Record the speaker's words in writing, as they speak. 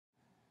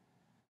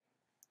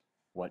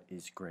What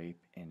is grape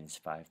and is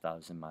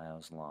 5,000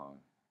 miles long?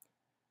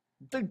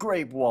 The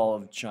Great Wall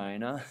of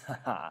China.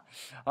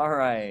 All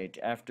right,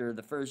 after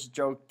the first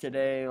joke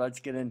today,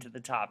 let's get into the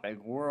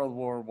topic. World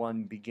War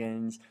One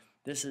begins.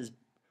 This is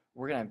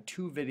we're gonna have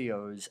two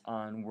videos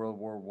on World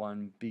War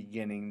One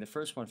beginning. The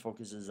first one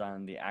focuses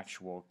on the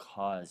actual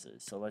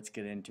causes. So let's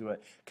get into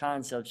it.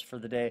 Concepts for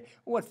the day.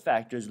 What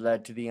factors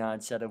led to the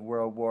onset of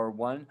World War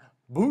One?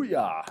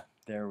 Booyah!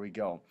 There we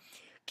go.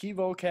 Key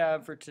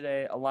vocab for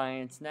today: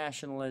 alliance,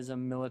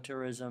 nationalism,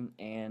 militarism,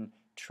 and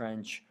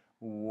trench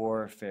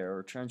warfare.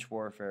 Or trench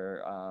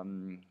warfare, I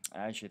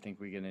actually think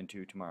we get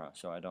into tomorrow,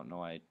 so I don't know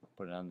why I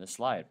put it on this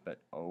slide, but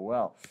oh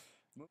well.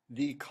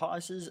 The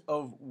causes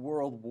of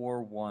World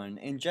War One,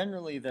 and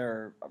generally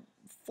there are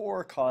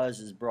four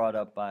causes brought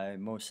up by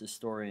most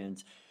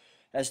historians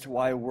as to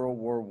why World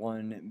War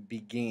One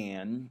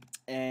began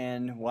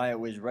and why it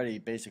was ready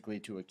basically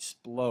to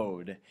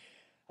explode.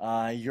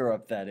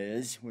 Europe, that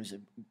is, was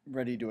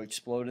ready to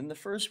explode. And the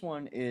first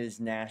one is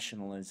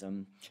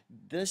nationalism.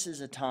 This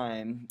is a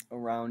time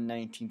around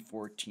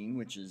 1914,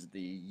 which is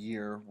the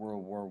year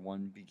World War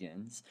One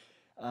begins.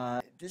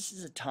 This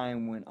is a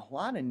time when a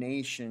lot of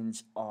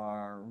nations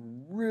are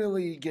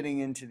really getting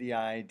into the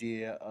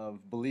idea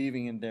of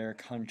believing in their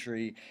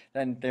country,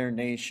 that their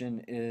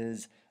nation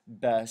is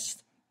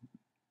best.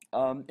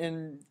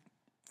 And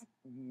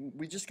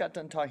we just got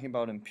done talking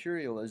about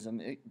imperialism.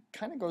 It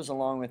kind of goes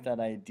along with that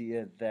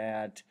idea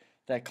that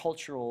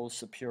cultural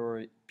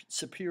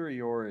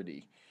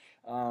superiority.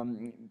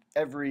 Um,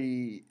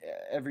 every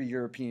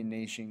European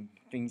nation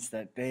thinks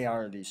that they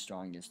are the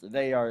strongest, or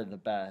they are the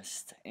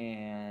best,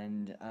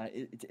 and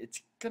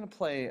it's going to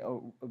play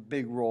a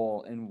big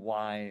role in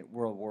why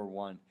World War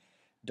One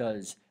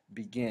does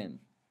begin.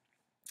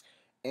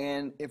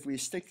 And if we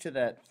stick to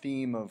that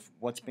theme of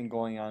what's been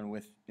going on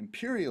with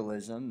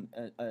imperialism,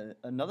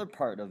 another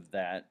part of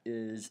that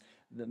is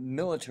the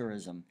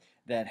militarism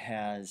that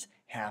has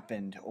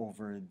happened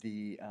over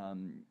the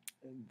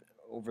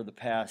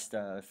past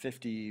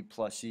 50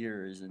 plus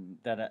years, and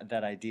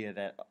that idea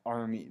that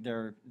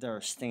there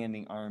are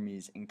standing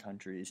armies in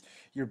countries.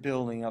 You're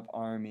building up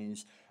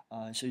armies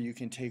so you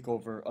can take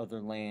over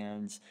other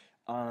lands.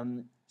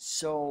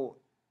 So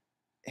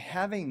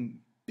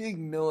having big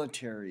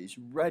militaries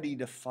ready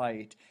to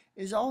fight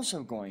is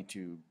also going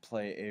to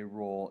play a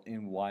role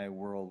in why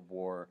World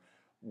War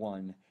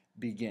One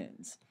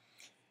begins.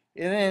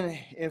 And then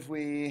if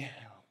we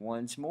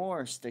once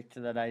more stick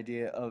to that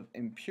idea of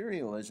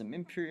imperialism,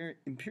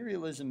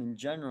 imperialism in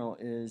general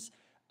is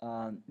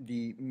one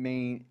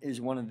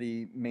of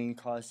the main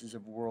causes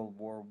of World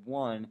War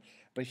One.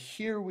 But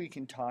here we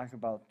can talk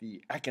about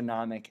the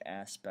economic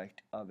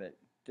aspect of it.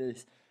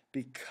 This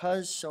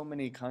Because so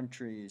many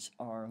countries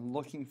are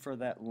looking for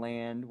that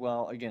land.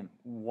 Well, again,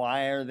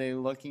 why are they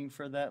looking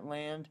for that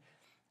land?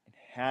 It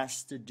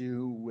has to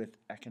do with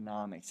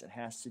economics. It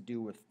has to do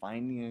with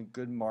finding a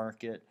good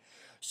market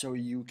so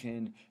you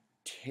can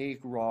take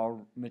raw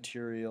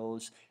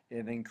materials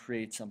and then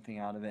create something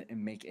out of it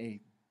and make a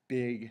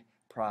big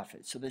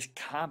profit. So this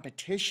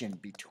competition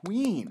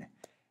between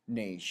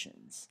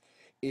nations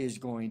is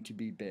going to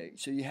be big.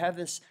 So you have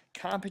this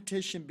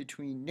competition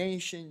between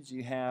nations.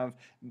 You have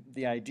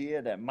the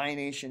idea that my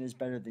nation is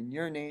better than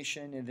your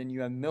nation, and then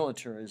you have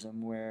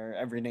militarism where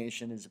every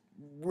nation is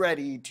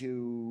ready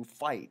to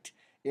fight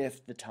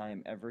if the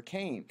time ever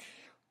came.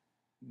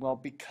 Well,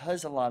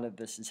 because a lot of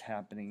this is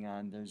happening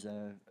on, there's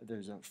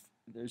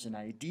an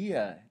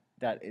idea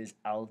that is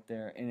out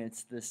there, and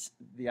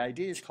the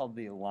idea is called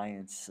the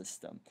alliance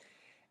system.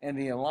 And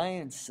the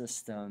alliance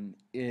system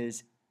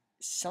is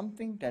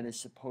something that is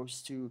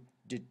supposed to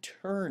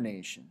deter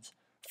nations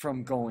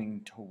from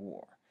going to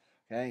war.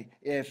 Okay?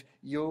 If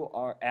you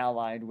are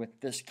allied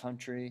with this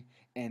country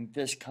and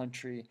this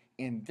country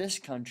and this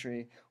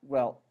country,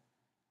 well,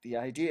 the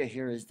idea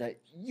here is that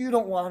you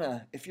don't want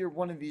to, if you're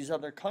one of these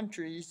other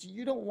countries,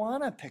 you don't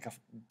want to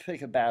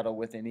pick a battle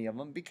with any of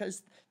them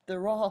because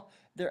they're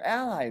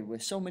allied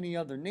with so many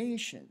other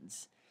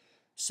nations.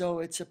 So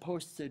it's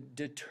supposed to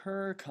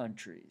deter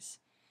countries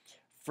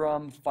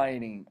from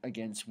fighting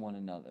against one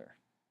another.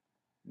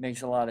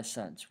 Makes a lot of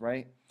sense,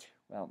 right?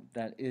 Well,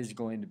 that is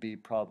going to be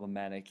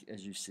problematic.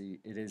 As you see,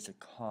 it is a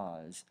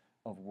cause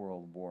of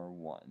World War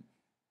One.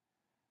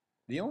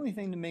 The only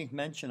thing to make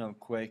mention of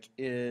quick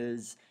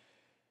is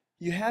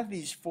you have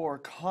these four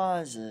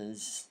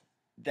causes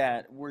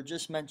that were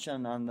just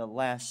mentioned on the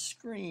last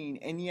screen,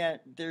 and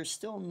yet there's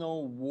still no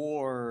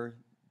war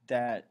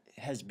that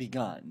has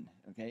begun.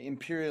 Okay,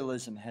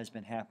 imperialism has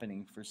been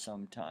happening for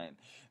some time.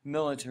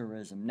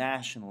 Militarism,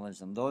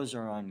 nationalism, those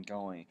are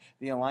ongoing.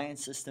 The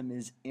alliance system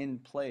is in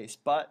place,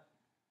 but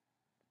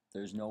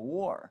there's no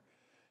war.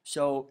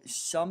 So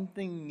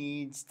something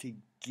needs to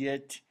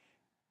get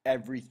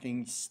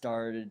everything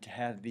started to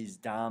have these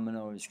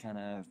dominoes kind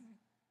of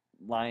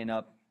line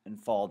up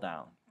and fall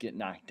down, get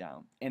knocked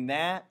down. And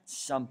that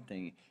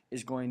something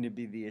is going to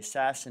be the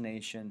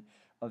assassination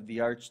of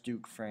the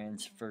Archduke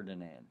Franz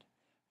Ferdinand.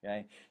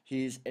 Okay?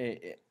 He's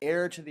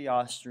heir to the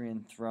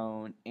Austrian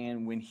throne,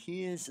 and when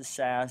he is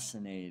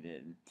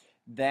assassinated,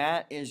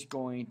 that is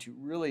going to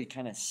really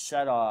kind of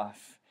set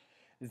off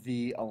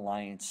the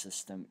alliance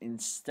system.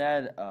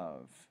 Instead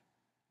of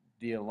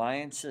the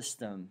alliance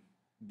system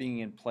being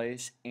in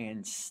place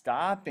and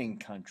stopping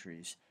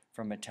countries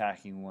from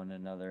attacking one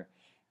another,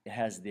 it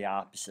has the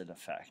opposite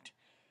effect.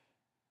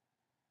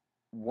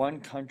 One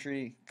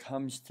country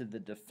comes to the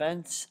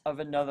defense of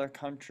another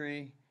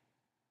country,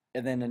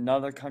 and then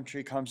another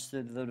country comes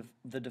to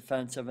the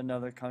defense of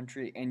another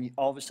country, and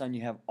all of a sudden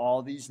you have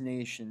all these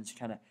nations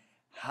kind of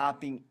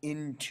hopping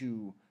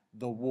into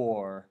the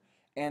war,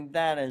 and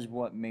that is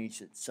what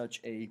makes it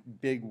such a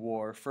big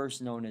war,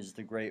 first known as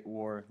the Great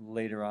War,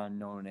 later on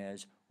known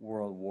as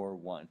World War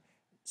I. As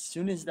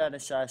soon as that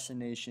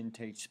assassination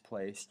takes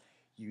place,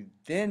 you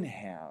then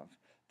have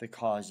the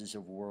causes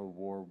of World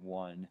War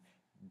I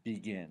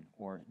begin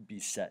or be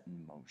set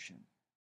in motion.